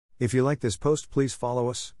If you like this post, please follow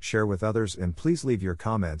us, share with others, and please leave your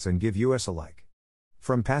comments and give us a like.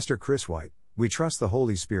 From Pastor Chris White, we trust the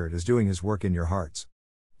Holy Spirit is doing His work in your hearts.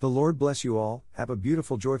 The Lord bless you all. Have a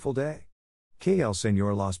beautiful, joyful day. Que el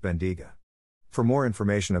Señor los bendiga. For more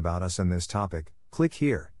information about us and this topic, click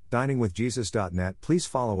here, diningwithjesus.net. Please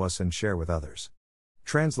follow us and share with others.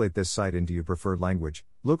 Translate this site into your preferred language.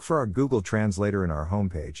 Look for our Google Translator in our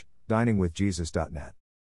homepage, diningwithjesus.net.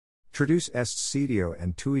 Traduce este sitio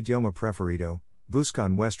en tu idioma preferido. Busca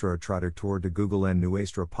nuestro traductor de Google en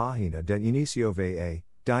nuestra página de inicio va,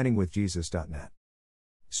 diningwithjesus.net.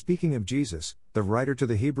 Speaking of Jesus, the writer to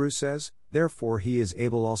the Hebrews says, "Therefore he is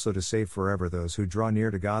able also to save forever those who draw near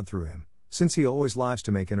to God through him, since he always lives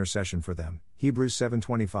to make intercession for them." Hebrews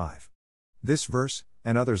 7:25. This verse,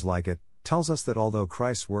 and others like it, tells us that although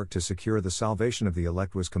Christ's work to secure the salvation of the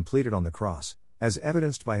elect was completed on the cross, as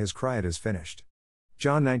evidenced by his cry, "It is finished."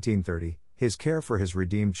 John 19:30, his care for his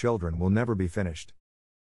redeemed children will never be finished.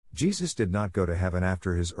 Jesus did not go to heaven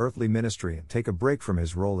after his earthly ministry and take a break from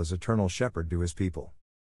his role as eternal shepherd to his people.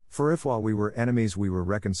 For if while we were enemies we were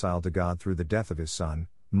reconciled to God through the death of his Son,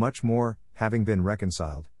 much more, having been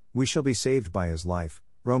reconciled, we shall be saved by his life.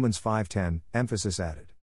 Romans 5:10, emphasis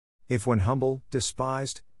added. If when humble,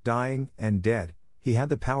 despised, dying, and dead, he had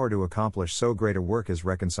the power to accomplish so great a work as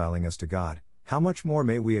reconciling us to God, how much more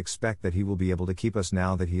may we expect that he will be able to keep us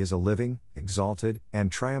now that he is a living, exalted, and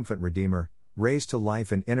triumphant Redeemer, raised to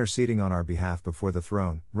life and interceding on our behalf before the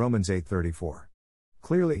throne. Romans 8:34.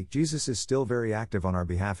 Clearly, Jesus is still very active on our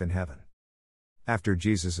behalf in heaven. After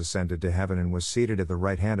Jesus ascended to heaven and was seated at the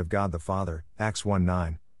right hand of God the Father, Acts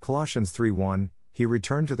 1:9, Colossians 3:1, he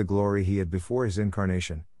returned to the glory he had before his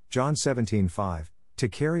incarnation, John 17:5, to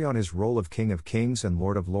carry on his role of King of Kings and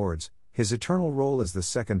Lord of Lords, his eternal role as the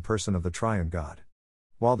second person of the triune God.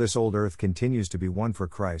 While this old earth continues to be one for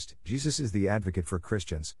Christ, Jesus is the advocate for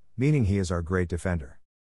Christians, meaning he is our great defender.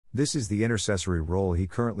 This is the intercessory role he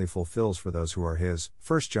currently fulfills for those who are his,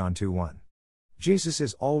 1 John 2:1. Jesus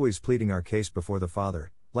is always pleading our case before the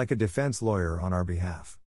Father, like a defense lawyer on our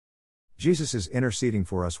behalf. Jesus is interceding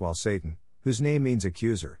for us while Satan, whose name means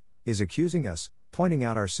accuser, is accusing us, pointing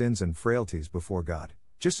out our sins and frailties before God,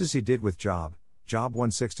 just as he did with Job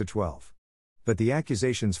 1:6-12. But the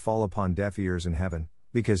accusations fall upon deaf ears in heaven,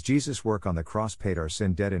 because Jesus' work on the cross paid our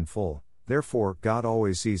sin debt in full. Therefore, God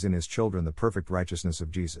always sees in his children the perfect righteousness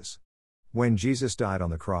of Jesus. When Jesus died on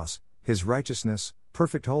the cross, his righteousness,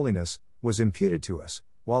 perfect holiness, was imputed to us,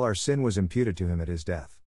 while our sin was imputed to him at his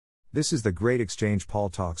death. This is the great exchange Paul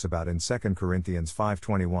talks about in 2 Corinthians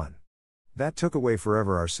 5:21. That took away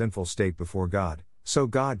forever our sinful state before God, so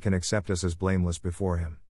God can accept us as blameless before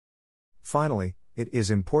him. Finally, it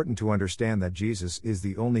is important to understand that Jesus is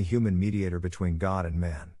the only human mediator between God and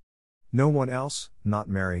man. No one else, not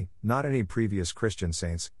Mary, not any previous Christian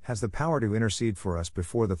saints, has the power to intercede for us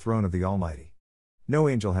before the throne of the Almighty. No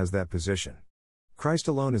angel has that position. Christ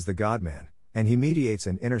alone is the God-man, and he mediates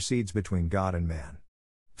and intercedes between God and man.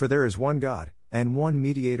 For there is one God, and one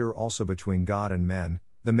mediator also between God and men,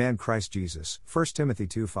 the man Christ Jesus. 1 Timothy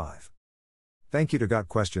 2:5. Thank you to Got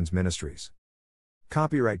Questions Ministries.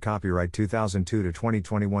 Copyright 2002 to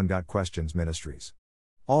 2021 Got Questions Ministries.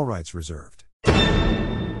 All rights reserved.